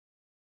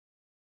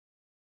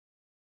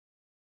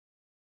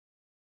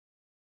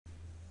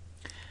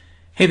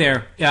Hey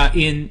there.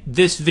 In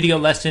this video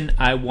lesson,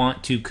 I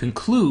want to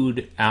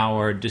conclude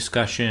our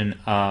discussion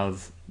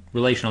of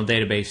relational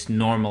database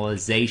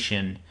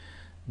normalization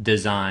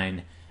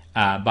design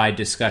by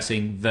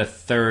discussing the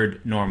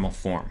third normal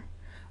form.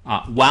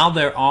 While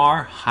there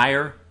are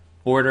higher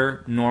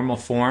order normal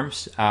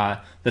forms,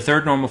 the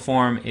third normal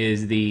form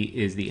is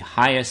the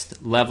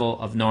highest level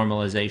of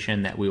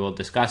normalization that we will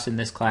discuss in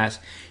this class.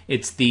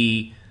 It's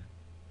the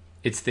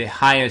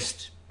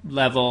highest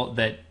level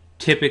that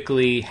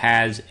typically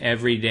has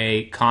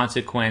everyday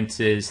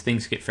consequences.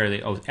 Things get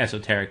fairly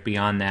esoteric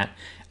beyond that.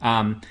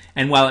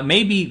 And while it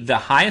may be the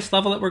highest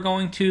level that we're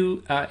going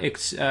to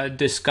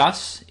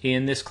discuss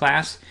in this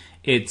class,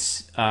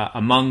 it's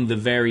among the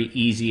very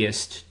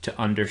easiest to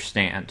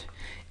understand.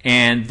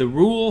 And the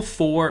rule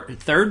for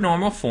third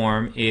normal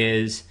form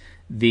is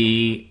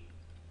the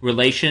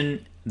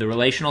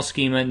relational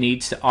schema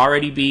needs to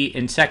already be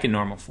in second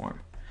normal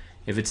form.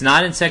 If it's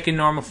not in second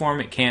normal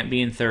form, it can't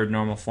be in third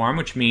normal form,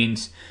 which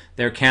means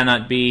there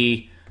cannot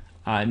be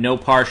no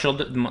partial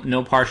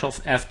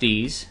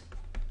FDs,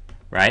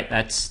 right?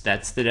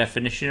 That's the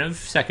definition of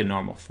second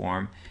normal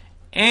form.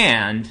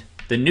 And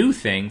the new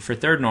thing for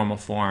third normal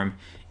form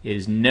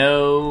is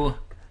no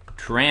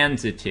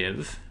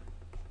transitive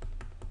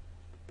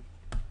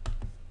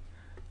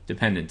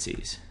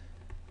dependencies.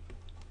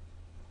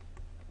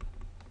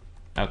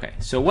 Okay,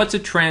 so what's a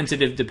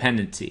transitive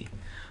dependency?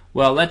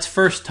 Well, let's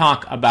first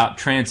talk about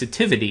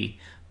transitivity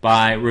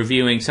by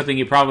reviewing something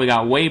you probably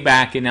got way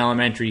back in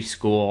elementary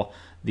school,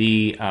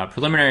 the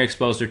preliminary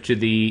exposure to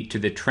the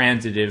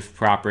transitive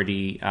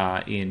property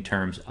in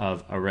terms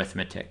of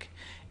arithmetic.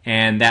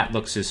 And that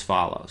looks as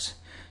follows.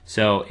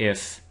 So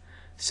if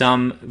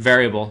some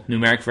variable,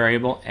 numeric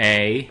variable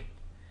A,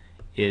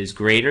 is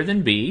greater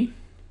than B,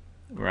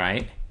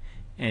 right,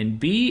 and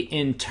B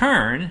in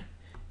turn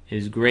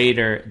is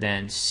greater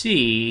than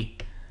C,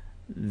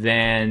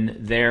 then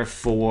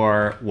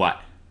therefore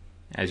what?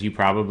 As you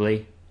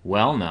probably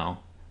well know,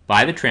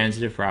 by the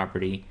transitive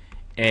property,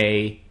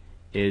 A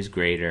is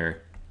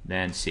greater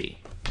than C,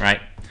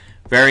 right?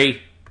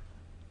 Very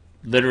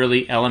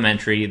literally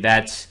elementary.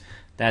 That's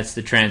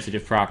the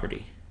transitive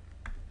property.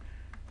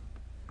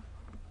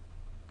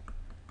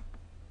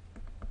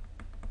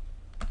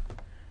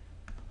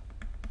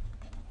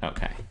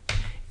 Okay.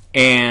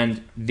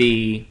 And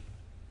the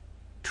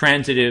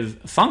transitive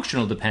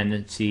functional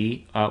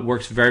dependency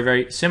works very,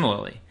 very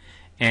similarly,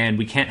 and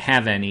we can't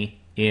have any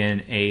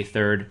in a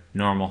third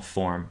normal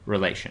form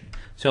relation.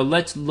 So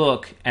let's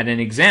look at an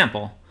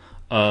example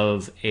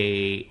of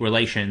a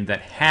relation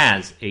that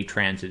has a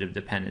transitive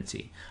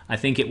dependency. I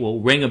think it will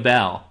ring a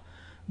bell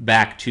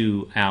back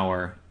to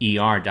our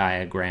ER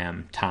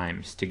diagram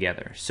times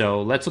together.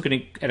 So let's look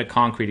at a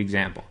concrete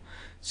example.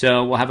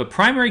 So we'll have a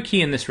primary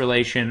key in this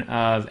relation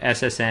of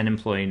SSN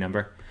employee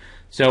number.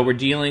 So we're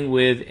dealing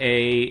with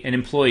an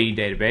employee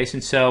database,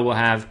 and so we'll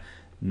have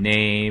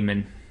name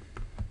and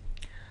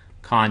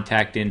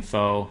contact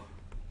info,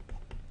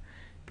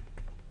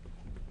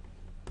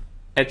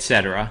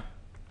 etc.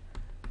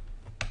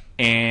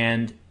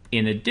 And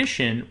in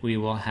addition, we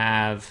will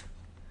have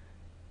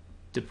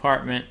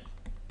department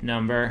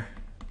number,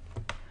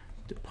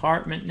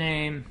 department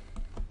name,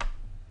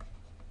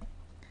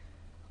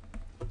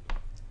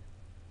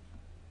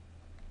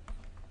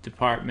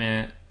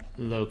 department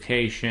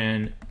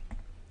location,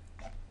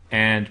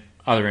 and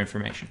other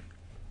information.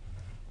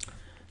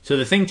 So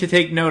the thing to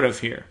take note of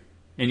here,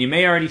 and you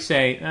may already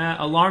say,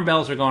 alarm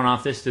bells are going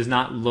off, this does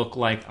not look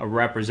like a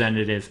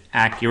representative,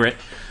 accurate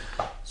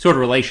sort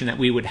of relation that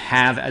we would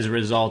have as a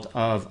result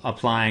of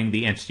applying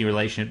the entity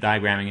relationship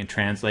diagramming and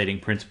translating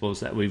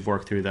principles that we've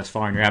worked through thus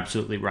far, and you're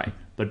absolutely right.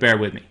 But bear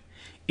with me.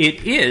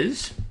 It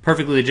is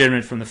perfectly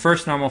legitimate from the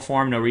first normal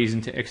form, no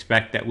reason to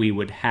expect that we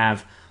would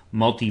have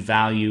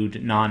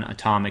multi-valued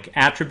non-atomic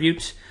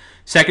attributes.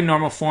 Second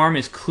normal form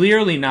is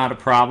clearly not a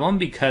problem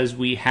because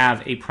we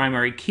have a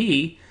primary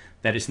key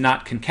that is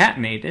not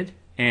concatenated,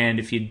 and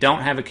if you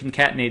don't have a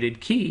concatenated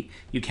key,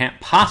 you can't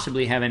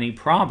possibly have any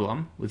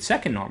problem with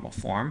second normal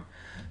form.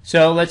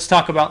 So let's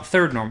talk about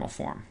third normal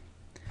form.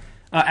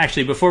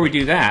 Actually, before we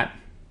do that,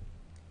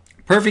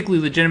 perfectly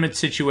legitimate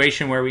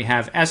situation where we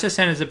have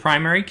SSN as the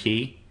primary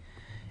key,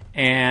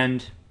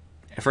 and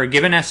for a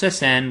given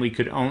SSN, we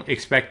could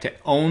expect to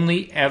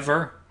only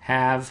ever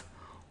have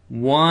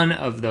one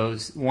of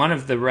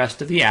the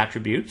rest of the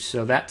attributes,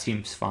 so that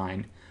seems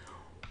fine.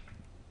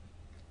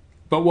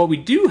 But what we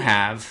do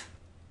have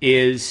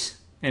is,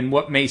 and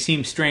what may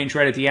seem strange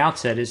right at the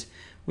outset, is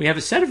we have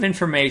a set of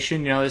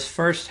information, this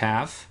first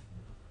half,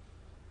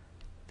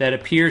 that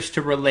appears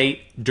to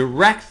relate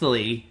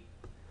directly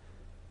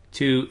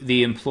to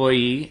the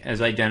employee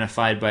as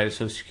identified by the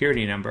Social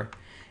Security number.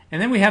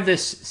 And then we have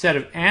this set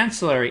of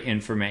ancillary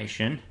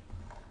information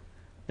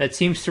that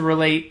seems to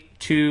relate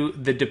to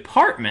the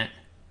department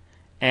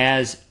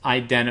as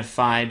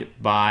identified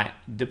by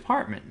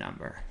department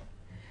number.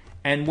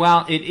 And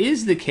while it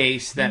is the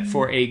case that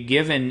for a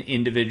given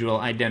individual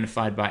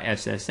identified by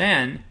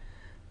SSN,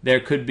 there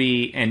could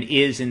be, and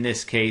is in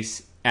this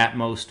case, at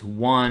most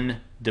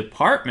one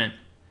department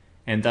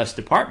and thus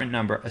department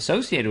number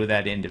associated with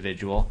that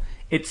individual,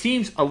 it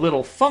seems a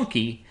little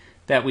funky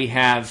that we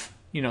have,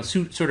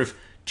 sort of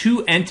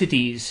two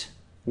entities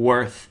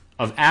worth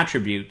of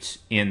attributes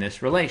in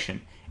this relation.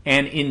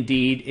 And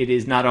indeed, it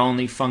is not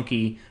only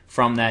funky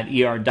from that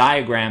ER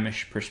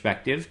diagramish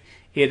perspective,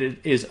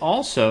 it is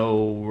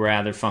also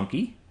rather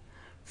funky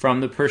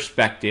from the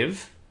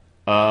perspective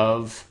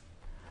of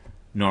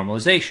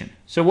normalization.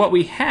 So what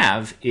we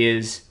have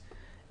is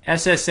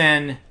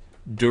SSN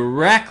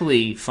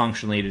directly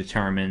functionally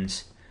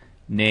determines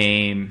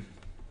name,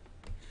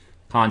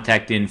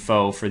 contact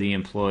info for the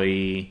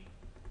employee,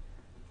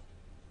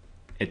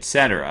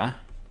 etc.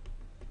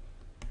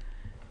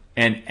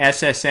 And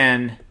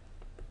SSN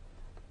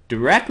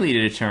directly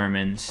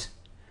determines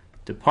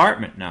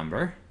department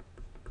number.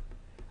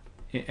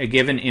 A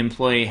given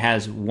employee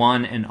has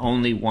one and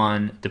only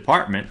one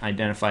department,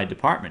 identified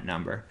department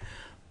number.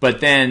 But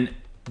then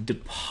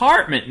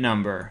department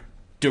number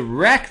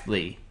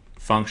directly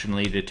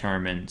functionally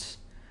determines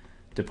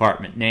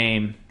department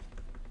name,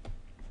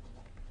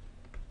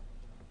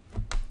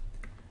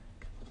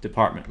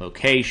 department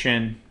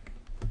location.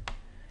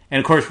 And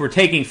of course, we're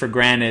taking for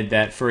granted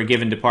that for a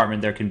given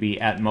department there can be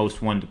at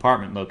most one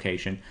department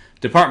location.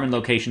 Department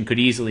location could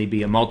easily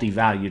be a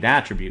multi-valued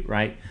attribute,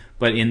 right?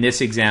 But in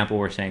this example,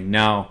 we're saying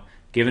no,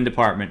 given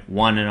department,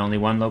 one and only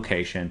one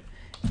location.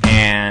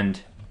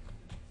 And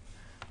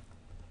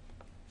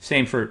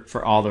same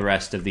for all the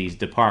rest of these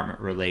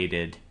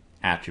department-related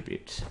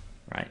attributes,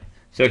 right?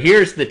 So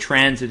here's the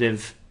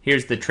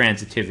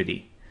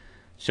transitivity.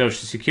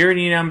 Social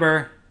Security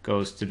number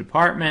goes to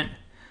department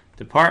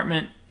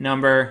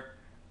number,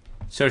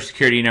 Social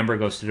Security number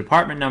goes to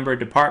department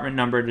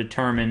number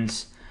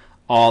determines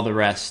all the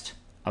rest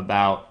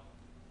about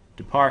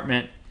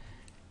department,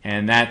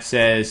 and that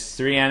says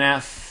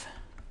 3NF,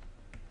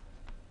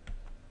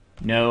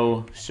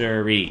 no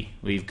siree.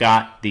 We've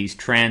got these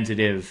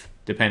transitive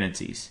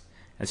dependencies.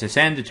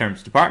 SSN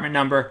determines department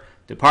number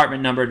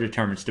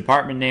determines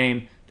department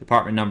name,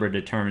 department number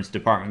determines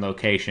department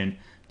location,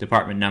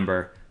 department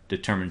number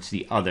determines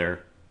the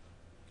other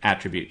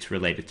attributes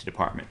related to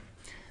department.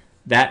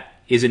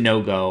 That is a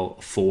no-go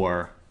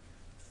for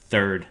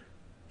third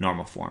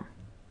normal form.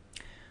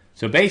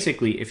 So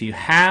basically, if you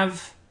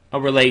have a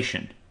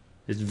relation,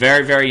 it's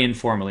very, very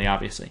informally,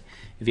 obviously.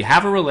 If you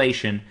have a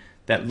relation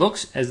that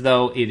looks as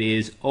though it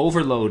is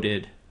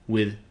overloaded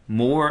with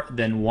more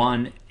than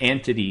one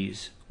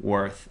entity's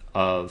worth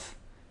of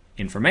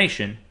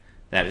information,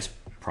 that is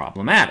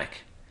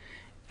problematic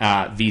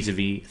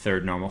vis-a-vis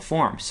third normal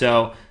form.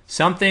 So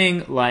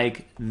something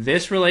like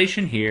this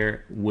relation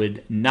here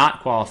would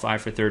not qualify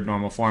for third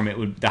normal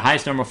form. The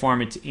highest normal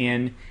form it's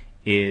in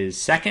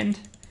is second,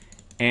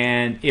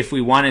 and if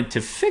we wanted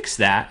to fix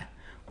that,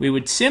 we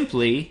would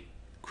simply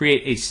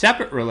create a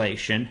separate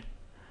relation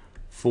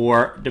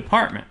for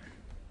department.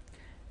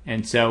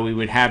 And so we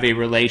would have a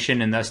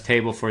relation and thus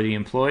table for the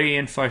employee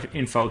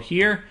info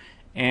here,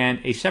 and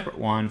a separate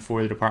one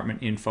for the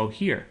department info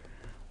here.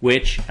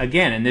 Which,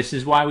 again, and this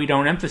is why we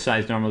don't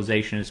emphasize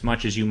normalization as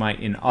much as you might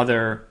in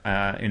other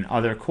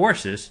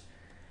courses,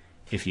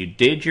 if you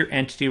did your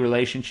entity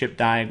relationship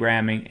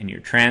diagramming and your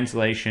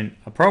translation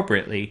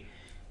appropriately,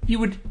 you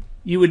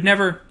would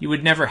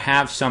never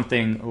have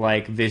something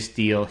like this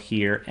deal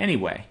here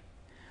anyway.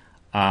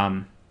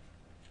 So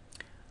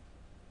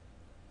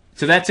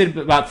that's it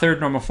about third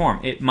normal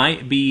form. It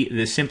might be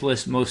the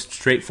simplest, most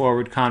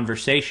straightforward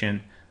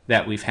conversation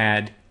that we've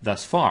had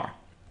thus far.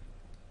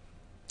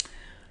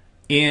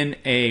 In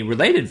a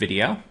related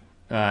video,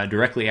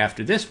 directly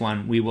after this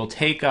one, we will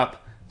take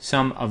up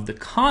some of the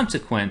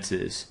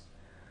consequences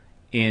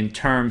in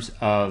terms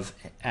of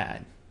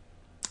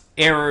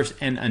errors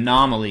and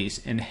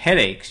anomalies and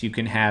headaches you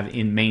can have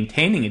in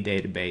maintaining a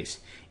database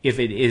if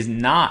it is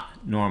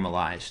not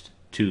normalized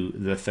to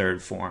the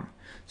third form.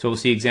 So we'll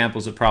see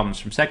examples of problems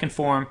from second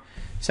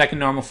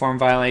normal form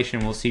violation.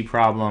 We'll see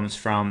problems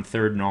from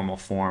third normal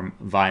form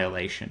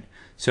violation.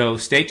 So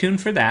stay tuned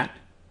for that.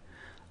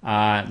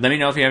 Let me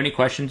know if you have any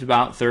questions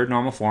about third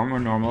normal form or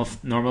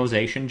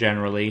normalization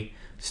generally.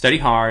 Study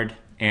hard,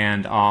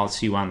 and I'll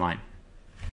see you online.